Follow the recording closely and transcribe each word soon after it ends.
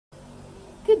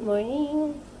Good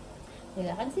morning!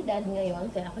 Nilakad si Dad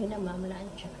ngayon, kaya ako'y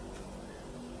namamalansya.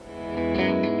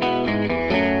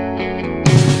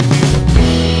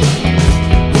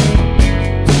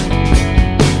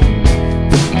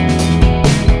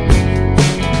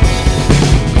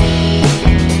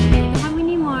 Kami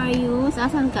ni Marius.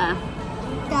 Asan ka?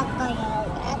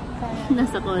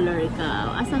 Nasa color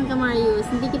ikaw. Asan ka, Marius?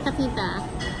 Hindi kita kita.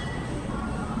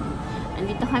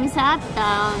 Andito kami sa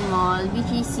Uptown Mall,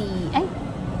 BGC. Ay!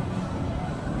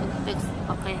 Mag-text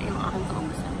pa kaya yung aking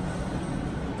kaumusan.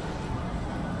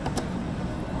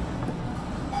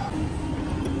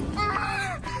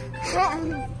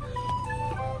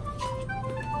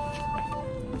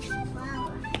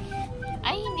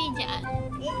 Ay, hindi dyan.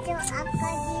 Dito ako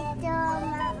dito.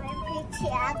 Mapipitsi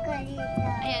ako dito.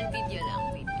 Ayan, video lang.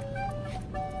 Video.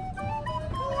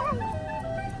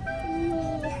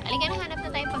 Halika na, hanap na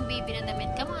tayo pang baby na damit.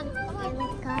 Come on, come on.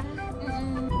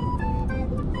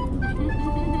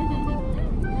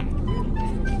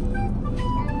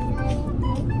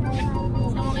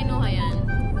 Saan mo kinuha yan?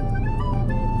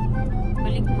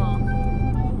 Balik mo.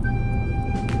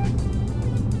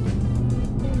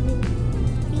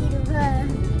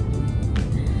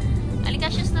 Halika,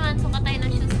 shoes naman. Suka tayo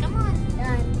ng shoes. Come on.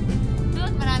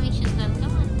 Doon, maraming shoes doon.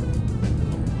 Come on.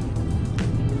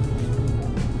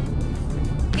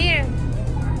 Here.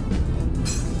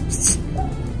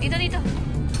 Dito, dito.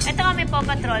 Ito kami, Paw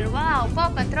Patrol. Wow, Paw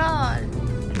Patrol.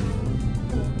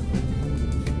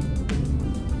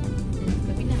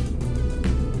 Kabila.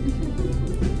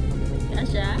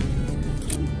 Kasha?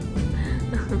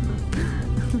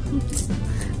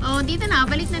 Oh, dito na.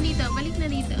 Balik na dito. Balik na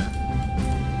dito.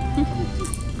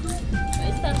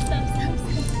 Stop, stop, stop.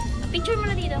 Picture mo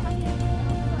na dito. Okay.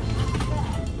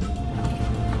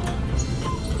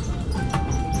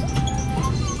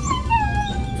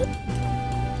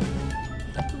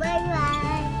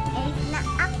 Bye-bye. Alis na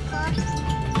ako.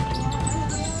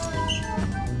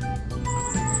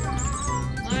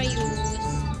 Marius.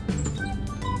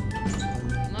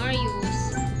 Marius.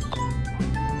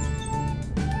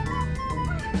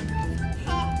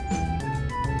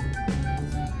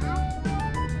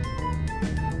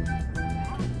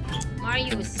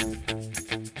 Marius.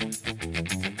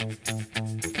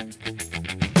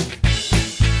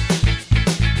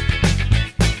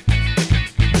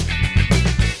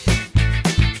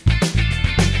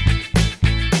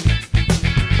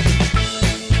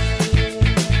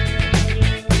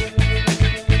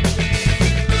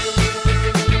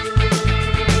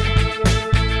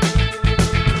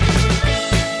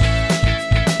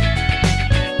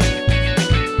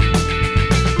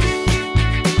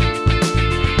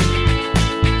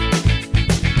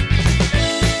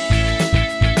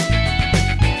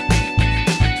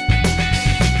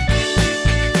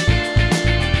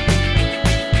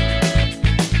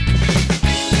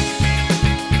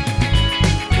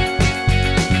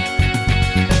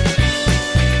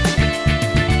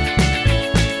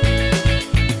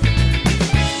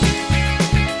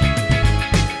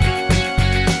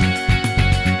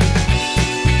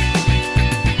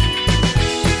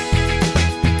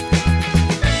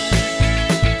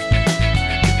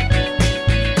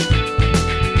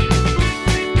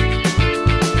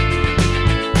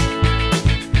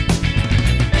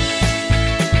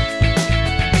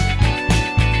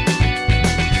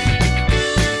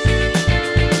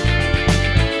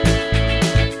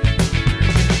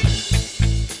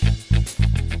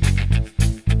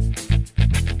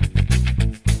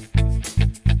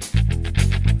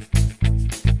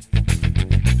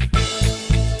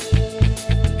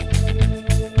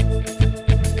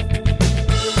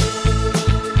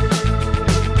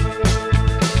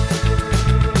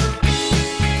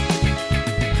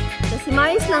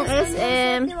 Ng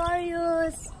SM. Si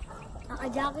Marius.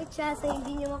 Naka-jacket siya so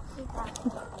hindi niyo makikita.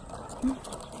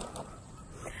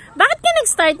 Bakit ka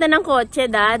nag-start na ng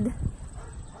kotse, Dad?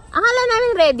 Akala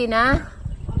namin ready na.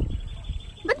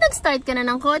 Ba't nag-start ka na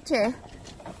ng kotse?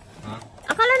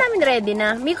 Akala namin ready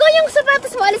na. Miko, yung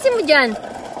sapatos mo, alisin mo dyan.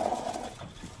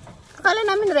 Akala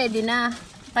namin ready na.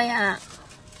 Kaya,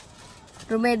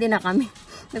 ready na kami.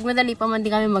 Nagmadali pa man di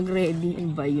kami mag-ready.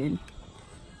 Ano ba yun?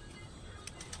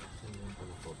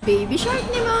 Baby shark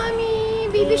ni Mommy!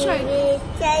 Baby shark!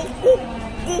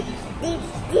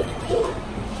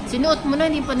 Sinuot mo na,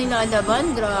 hindi pa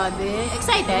nilalaban. Grabe.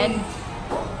 Excited?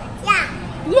 Yeah!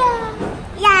 Yeah!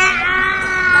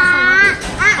 Yeah!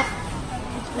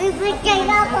 Bibigay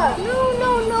ako! No.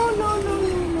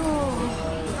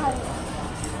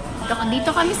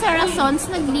 Dito kami sa Razons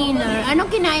nag-dinner.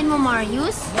 Anong kinain mo,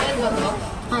 Marius?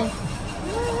 Ay.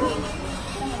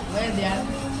 Well,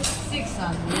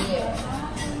 600.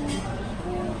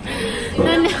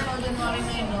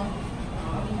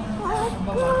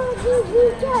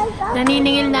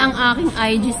 Naniningil na ang aking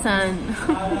IG san.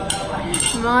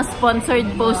 Mga sponsored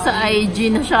post sa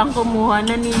IG na siya ang kumuha.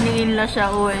 Naniningil na siya,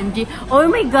 OMG. Oh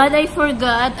my God, I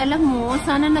forgot. Alam mo,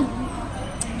 sana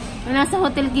nasa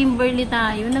Hotel Kimberly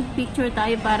tayo. Nagpicture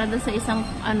tayo para doon sa isang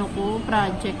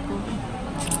project ko.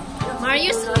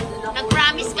 Marius,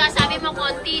 nag-promise ka. Sabi mo,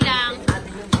 konti lang.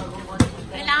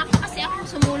 Kailangan pa kasi ako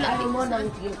sumulat.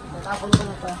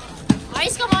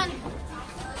 Marius, come on.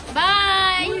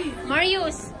 Bye!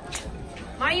 Marius!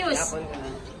 Marius!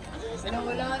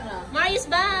 Marius,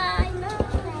 bye!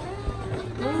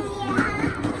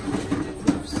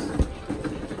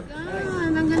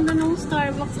 Ang ganda ng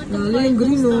Starbucks. Yung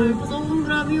green, oh. Sobrang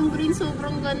grabe yung green.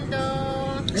 Sobrang ganda.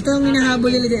 Ito ang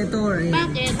hinahabol nila dito.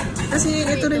 Bakit? Kasi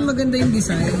ito rin maganda yung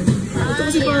design. Ito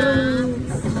kasi parang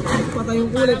patay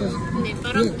yung kulay. Hindi,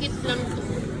 parang kit lang to.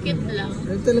 Kit lang.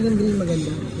 Ito talagang green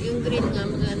maganda. Yung green nga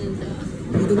maganda.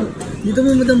 Dito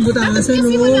may madang butasan, Kasi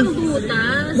no? walang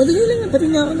butas. Madali lang, pati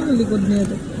nga ako ng likod niya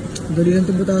ito. Madali lang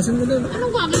itong butasan mo doon.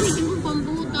 Anong gagamitin mo pang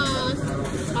butas?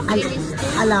 Kakainis to.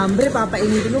 Alambre,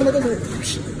 papainitin mo madali.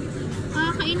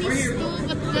 Kakainis to.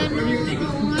 Ba't gano'n?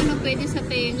 Oo nga, no, pwede sa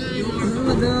tenga. No?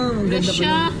 Madam, ang ganda pa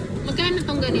Siya. yun. Magkano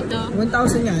tong ganito?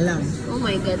 1,000 nga lang. Oh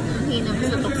my God. Ang hinap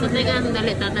sa tukso. Teka,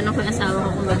 dali. Tatanong ko yung asawa ko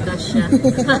kung magkas siya.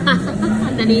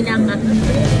 Dali lang.